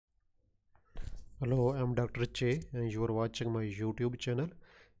Hello, I'm Dr. Che and you are watching my YouTube channel.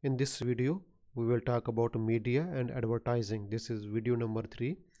 In this video, we will talk about media and advertising. This is video number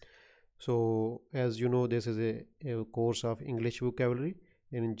 3. So, as you know, this is a course of English vocabulary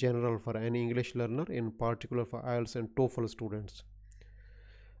in general for any English learner, in particular for IELTS and TOEFL students.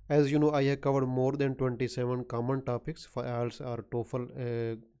 As you know, I have covered more than 27 common topics for IELTS or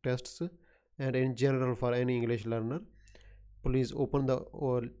TOEFL tests and in general for any English learner. Please open the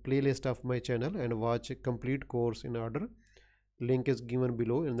playlist of my channel and watch a complete course in order. Link is given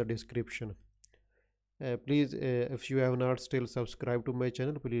below in the description. Please, if you have not still subscribed to my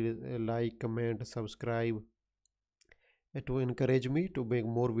channel, please like, comment, subscribe to encourage me to make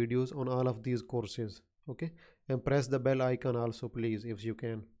more videos on all of these courses. Okay, and press the bell icon also, please, if you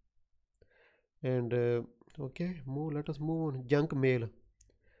can. And okay, let us move on. Junk mail.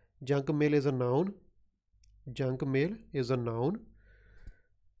 Junk mail is a noun. Junk mail is a noun.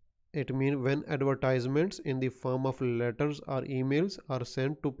 It means when advertisements in the form of letters or emails are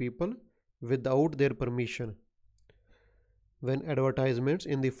sent to people without their permission. When advertisements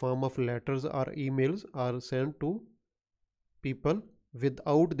in the form of letters or emails are sent to people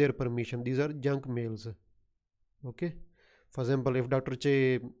without their permission, these are junk mails. Okay. For example, if Dr.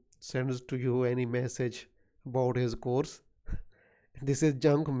 Che sends to you any message about his course, this is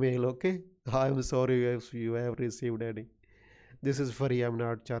junk mail. Okay. I am sorry if you have received any. This is free. I'm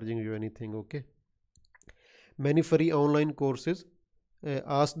not charging you anything. Okay. Many free online courses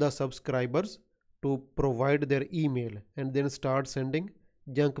ask the subscribers to provide their email and then start sending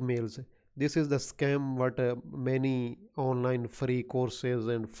junk mails. This is the scam what many online free courses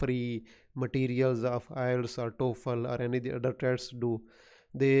and free materials of IELTS or TOEFL or any other tests do.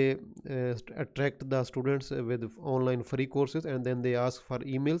 They attract the students with online free courses and then they ask for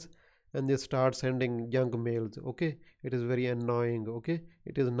emails and they start sending junk mails. Okay, it is very annoying. Okay,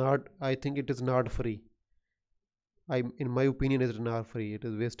 it is not, I think it is not free. In my opinion, it is not free. It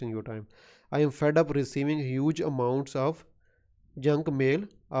is wasting your time. I am fed up receiving huge amounts of junk mail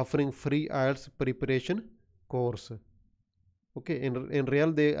offering free IELTS preparation course. Okay, in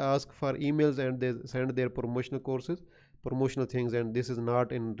real they ask for emails and they send their promotional courses, promotional things, and this is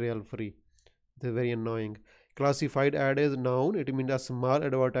not in real free. It is very annoying. Classified ad is noun. It means a small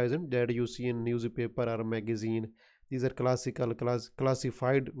advertisement that you see in newspaper or magazine. These are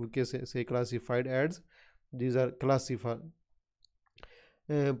classified. We can say classified ads. These are classified.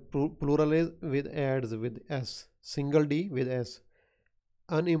 Plural is with ads with s, single d with s.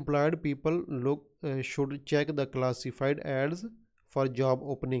 Unemployed people should check the classified ads for job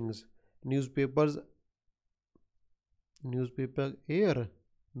openings. Newspapers, newspaper air,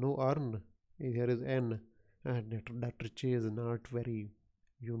 no earn. Here is n. And Dr. Che is not very,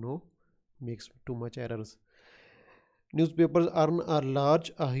 makes too much errors. Newspapers earn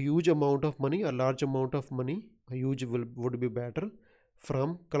a huge amount of money, a huge would be better,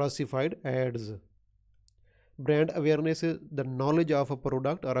 from classified ads. Brand awareness is the knowledge of a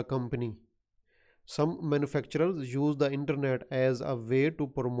product or a company. Some manufacturers use the internet as a way to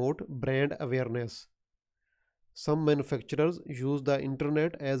promote brand awareness. Some manufacturers use the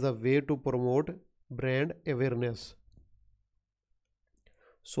internet as a way to promote brand awareness.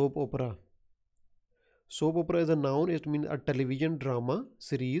 Soap opera. Soap opera is a noun. It means a television drama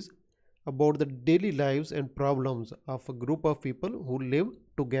series about the daily lives and problems of a group of people who live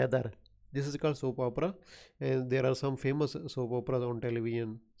together. This is called soap opera, and there are some famous soap operas on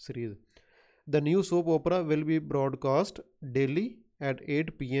television series. The new soap opera will be broadcast daily at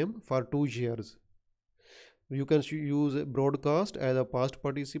 8 p.m. for 2 years. You can use broadcast as a past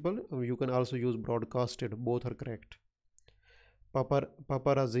participle. You can also use broadcasted. Both are correct.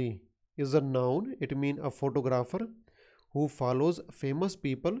 Paparazzi is a noun. It means a photographer who follows famous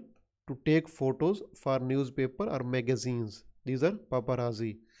people to take photos for newspaper or magazines. These are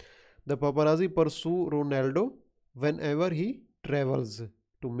paparazzi. The paparazzi pursue Ronaldo whenever he travels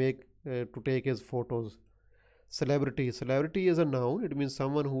to take his photos. Celebrity. Celebrity is a noun. It means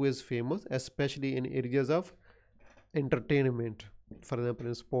someone who is famous, especially in areas of entertainment. For example,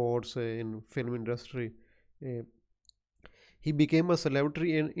 in sports, in film industry. Uh, he became a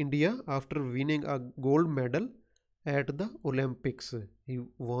celebrity in India after winning a gold medal at the Olympics. He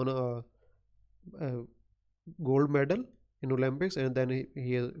won a gold medal in Olympics and then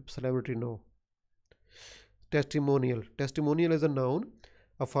he is a celebrity now. Testimonial. Testimonial is a noun,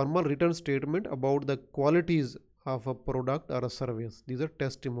 a formal written statement about the qualities of a product or a service. These are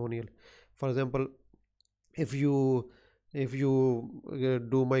testimonial. For example, if you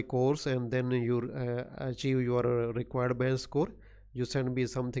do my course and then you achieve your required band score, you send me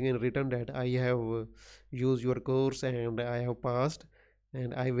something in written that I have used your course and I have passed,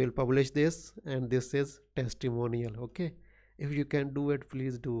 and I will publish this, and this is testimonial. Okay, if you can do it,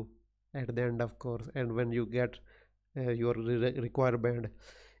 please do at the end of course, and when you get your requirement.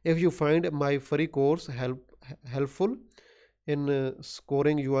 If you find my free course helpful in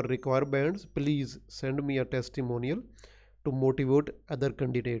scoring your requirements, please send me a testimonial to motivate other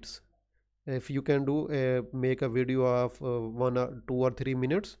candidates. If you can do make a video of 1 or 2 or 3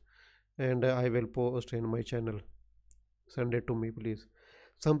 minutes, and I will post in my channel. Send it to me, please.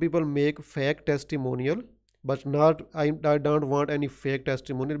 Some people make fake testimonial, but not I don't want any fake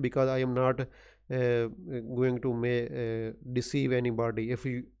testimonial, because I am not going to deceive anybody.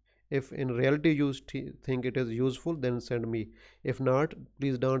 If in reality you think it is useful, then send me. If not,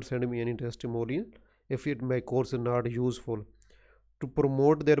 please don't send me any testimonial if my course is not useful. To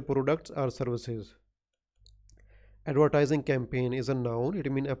promote their products or services. Advertising campaign is a noun.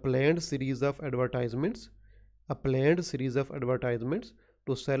 It means a planned series of advertisements. A planned series of advertisements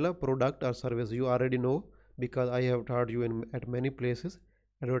to sell a product or service. You already know, because I have taught you at many places.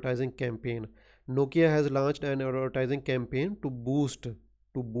 Advertising campaign. Nokia has launched an advertising campaign to boost.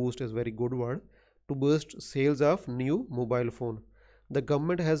 To boost is very good word. To boost sales of new mobile phone. The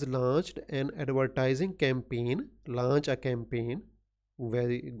government has launched an advertising campaign. Launch a campaign.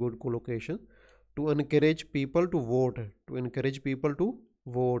 Very good collocation. To encourage people to vote. To encourage people to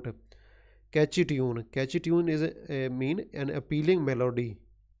vote. Catchy tune. Catchy tune is mean an appealing melody.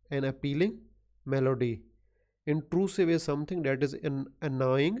 An appealing melody. Intrusive is something that is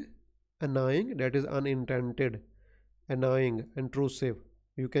annoying. Annoying, that is unintended. Annoying, intrusive.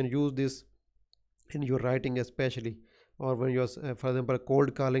 You can use this in your writing especially, or when you're for example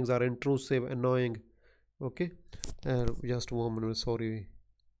cold callings are intrusive, annoying. Okay, just 1 minute, sorry.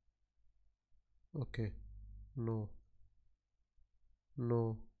 Okay, no,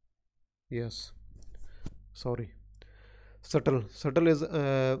 no, yes, sorry. Subtle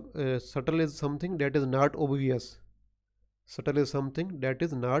is something that is not obvious. Subtle is something that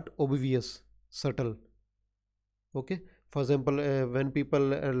is not obvious. Subtle. Okay. For example, when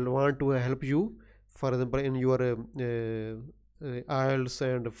people want to help you, for example in your IELTS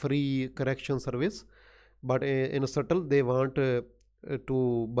and free correction service, but in a subtle they want to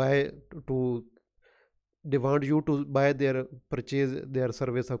buy to they want you to buy their purchase their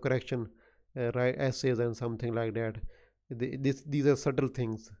service of correction, write essays and something like that. These are subtle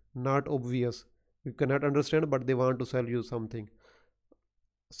things, not obvious. You cannot understand, but they want to sell you something.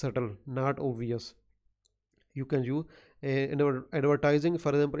 Subtle, not obvious. You can use in advertising, for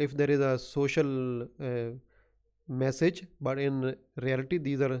example, if there is a social message, but in reality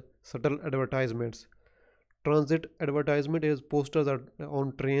these are subtle advertisements. Transit advertisement is posters are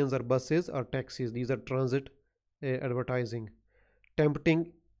on trains or buses or taxis. These are transit advertising.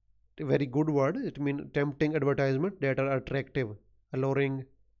 Tempting, very good word. It means tempting advertisement that are attractive, alluring,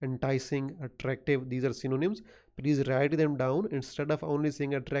 enticing, attractive. These are synonyms. Please write them down instead of only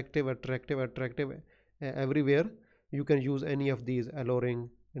saying attractive, attractive, attractive everywhere. You can use any of these: alluring,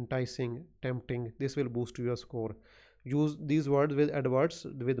 enticing, tempting. This will boost your score. Use these words with adverts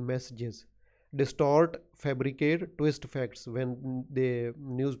with messages. Distort, fabricate, twist facts. When the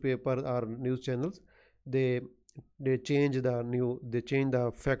newspaper or news channels, they they change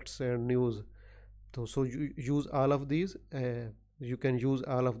the facts and news. So you use all of these. You can use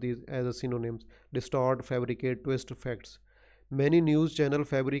all of these as a synonyms: distort, fabricate, twist facts. Many news channel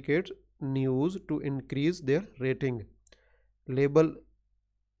fabricate news to increase their rating. Label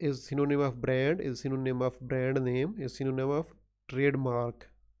is synonym of brand, is synonym of brand name, is synonym of trademark.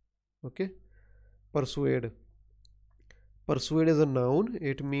 Okay. Persuade. Persuade is a noun.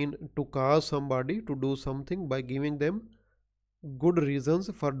 It means to cause somebody to do something by giving them good reasons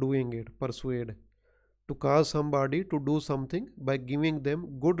for doing it. Persuade. To cause somebody to do something by giving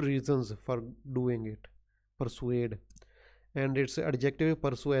them good reasons for doing it. Persuade. And it's adjective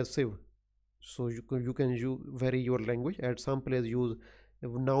persuasive. So you can use vary your language. At some place use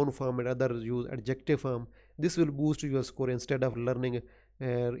noun form and others use adjective form. This will boost your score. Instead of learning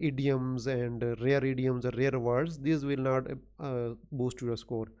idioms and rare idioms or rare words, these will not boost your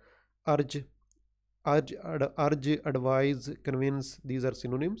score. Urge, urge, advise, convince. These are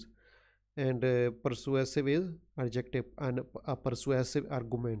synonyms. And persuasive is adjective and a persuasive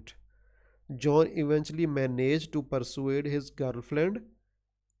argument. John eventually managed to persuade his girlfriend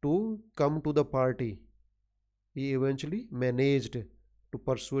to come to the party. He eventually managed to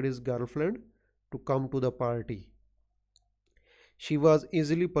persuade his girlfriend to come to the party. She was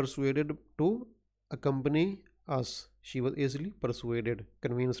easily persuaded to accompany us. She was easily persuaded,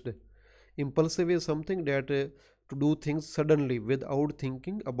 convinced. Impulsive is something that to do things suddenly without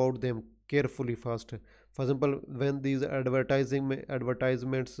thinking about them carefully first. For example, when these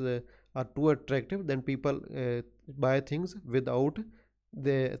advertisements are too attractive, then people buy things without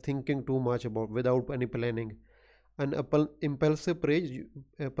they thinking too much about, without any planning. An impulsive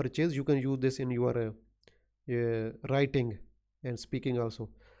purchase, you can use this in your writing and speaking also.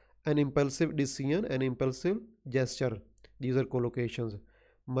 An impulsive decision, an impulsive gesture, these are collocations.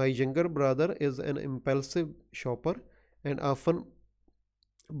 My younger brother is an impulsive shopper and often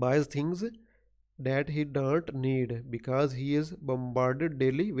buys things that he don't need because he is bombarded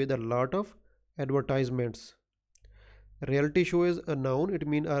daily with a lot of advertisements. Reality show is a noun. It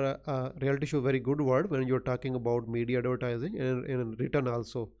means a reality show, very good word when you're talking about media advertising and in written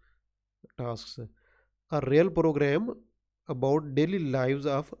also tasks. A real program about daily lives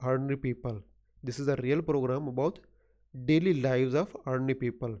of ordinary people. This is a real program about daily lives of ordinary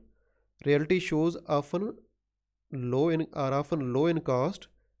people. Reality shows are often low in cost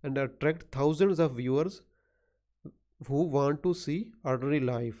and attract thousands of viewers who want to see ordinary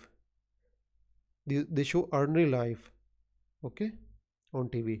life. They show ordinary life, okay, on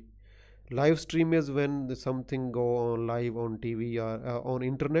TV. Live stream is when something go on live on TV or on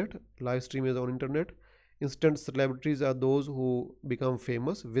internet. Live stream is on internet. Instant celebrities are those who become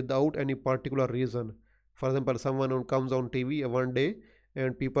famous without any particular reason. For example, someone comes on TV one day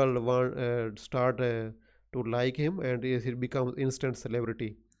and people start to like him and he becomes instant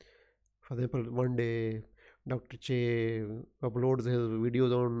celebrity. For example, one day Dr. Che uploads his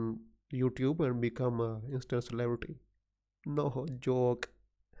videos on YouTube and become an instant celebrity. No joke.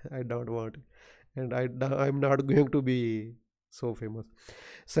 I don't want it. And I'm not going to be so famous.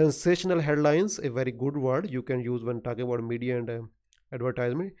 Sensational headlines, a very good word you can use when talking about media and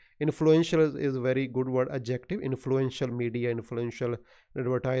advertisement. Influential is a very good word, adjective. Influential media, influential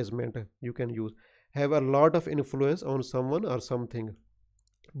advertisement you can use. Have a lot of influence on someone or something.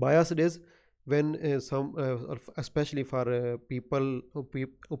 Biased is when especially for people,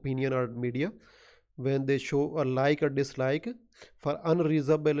 opinion or media, when they show a like or dislike for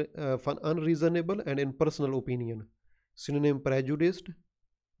unreasonable and impersonal opinion. Synonym prejudiced,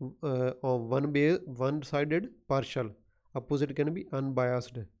 or one-sided, partial. Opposite can be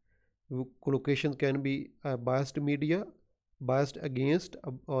unbiased. Collocations can be biased media, biased against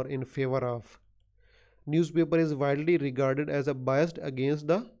or in favor of. Newspaper is widely regarded as a biased against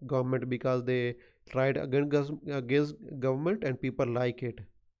the government because they tried against government and people like it.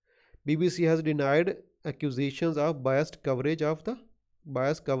 BBC has denied accusations of biased coverage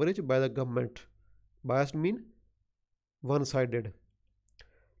by the government. Biased mean one-sided.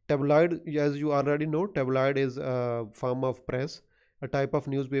 Tabloid, as you already know, tabloid is a form of press, a type of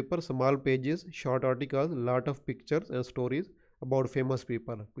newspaper, small pages, short articles, lot of pictures and stories about famous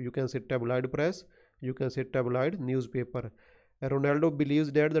people. You can say tabloid press, you can say tabloid newspaper. Ronaldo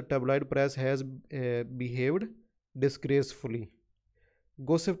believes that the tabloid press has behaved disgracefully.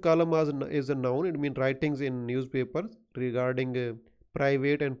 Gossip column is a noun. It means writings in newspapers regarding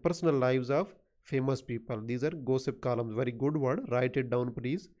private and personal lives of famous people. These are gossip columns. Very good word. Write it down,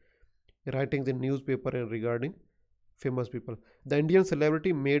 please. Writings in newspaper and regarding famous people. The Indian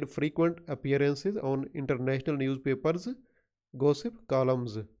celebrity made frequent appearances on international newspapers gossip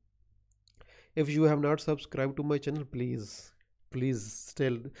columns. If you have not subscribed to my channel, please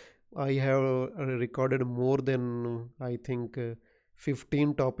still, I have recorded more than I think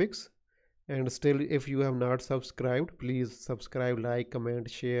 15 topics, and still if you have not subscribed, please subscribe, like, comment,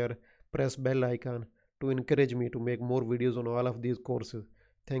 share, press bell icon to encourage me to make more videos on all of these courses.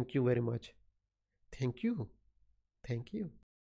 Thank you very much. Thank you. Thank you.